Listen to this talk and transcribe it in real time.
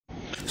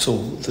So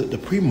the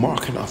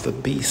pre-marketing of the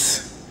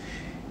beast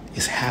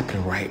is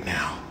happening right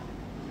now.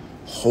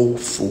 Whole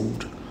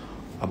Food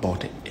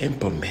about to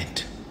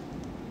implement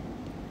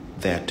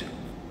that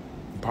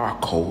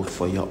barcode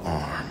for your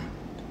arm.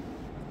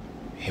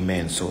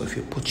 Amen. So if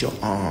you put your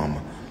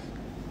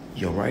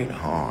right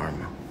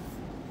arm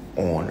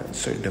on a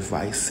certain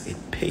device, it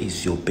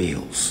pays your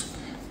bills.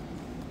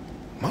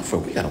 My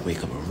friend, we got to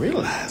wake up and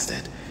realize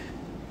that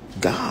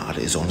God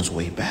is on his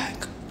way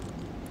back.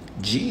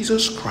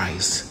 Jesus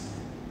Christ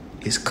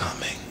is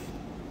coming.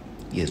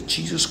 Yes,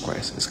 Jesus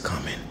Christ is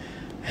coming.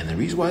 And the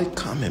reason why he's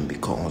coming,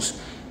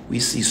 because we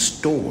see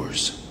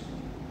stores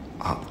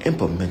are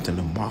implementing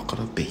the mark of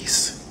the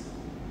beast.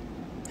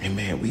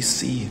 Amen. We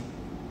see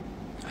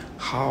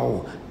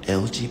how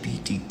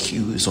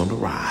LGBTQ is on the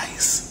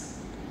rise.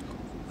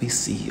 We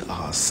see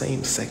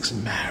same-sex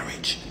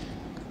marriage.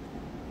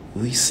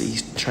 We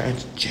see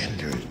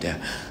transgender,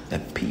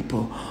 that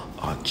people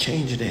are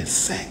changing their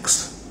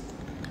sex.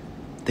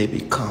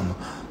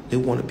 They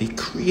want to be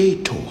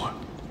creator.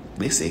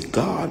 They say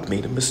God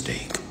made a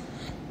mistake,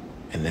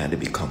 and now they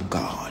become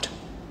God.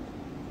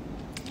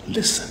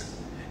 Listen,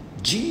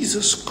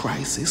 Jesus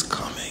Christ is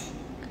coming.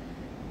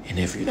 And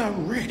if you're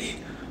not ready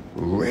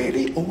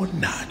or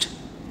not,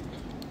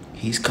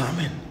 he's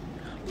coming.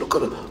 Look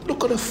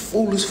at the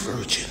foolish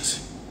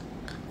virgins.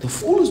 The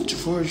foolish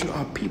virgin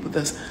are people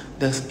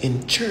that's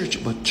in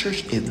church, but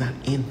church is not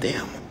in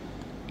them.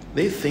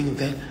 They think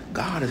that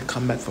God has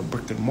come back for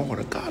brick and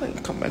mortar. God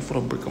ain't come back for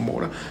a brick and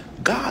mortar.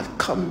 God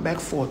come back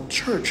for a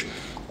church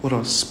with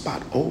a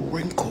spot or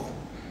wrinkle.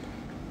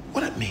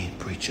 What that mean,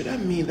 preacher?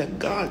 That means that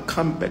God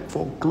come back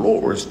for a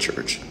glorious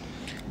church.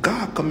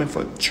 God come back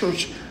for a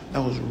church that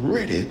was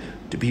ready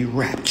to be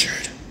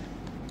raptured.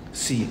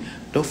 See,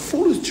 the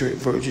foolish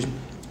virgin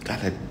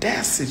got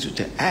audacity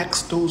to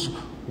ask those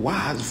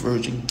wise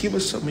virgin, give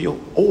us some of your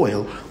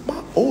oil.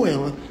 My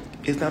oil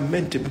is not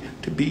meant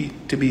to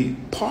be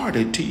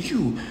parted to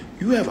you.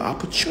 You have an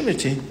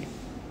opportunity,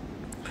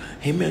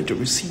 amen, to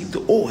receive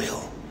the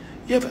oil.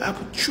 You have an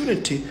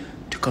opportunity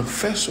to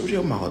confess with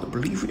your mouth, to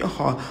believe in your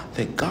heart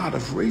that God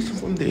has raised him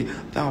from there,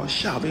 thou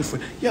shalt be free.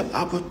 You have an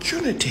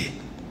opportunity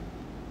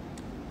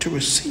to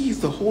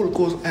receive the Holy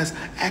Ghost, as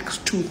Acts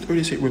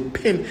 2:30 said,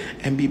 repent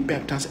and be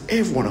baptized,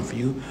 every one of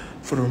you,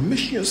 for the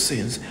remission of your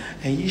sins,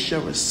 and ye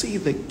shall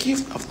receive the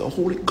gift of the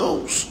Holy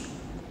Ghost.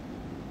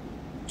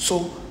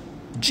 So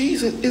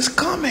Jesus is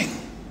coming.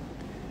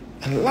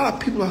 And a lot of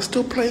people are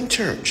still playing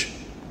church.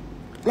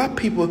 A lot of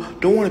people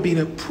don't want to be in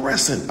the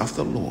presence of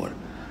the Lord.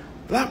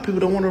 A lot of people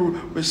don't want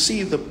to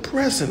receive the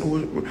present,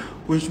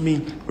 which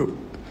means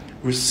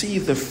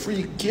receive the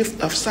free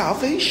gift of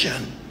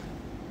salvation.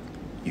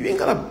 You ain't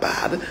got to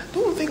buy it. The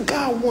only thing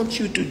God wants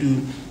you to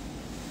do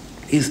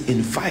is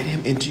invite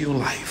him into your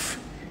life.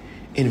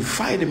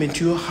 Invite him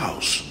into your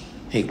house.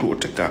 Hey, glory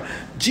to God.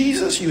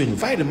 Jesus, you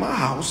invite in my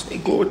house. Hey,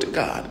 glory to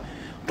God.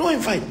 Don't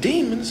invite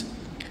demons.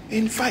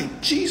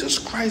 Invite Jesus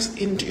Christ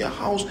into your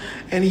house,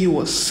 and he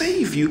will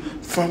save you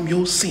from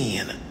your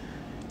sin.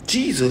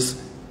 Jesus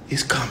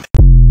is coming.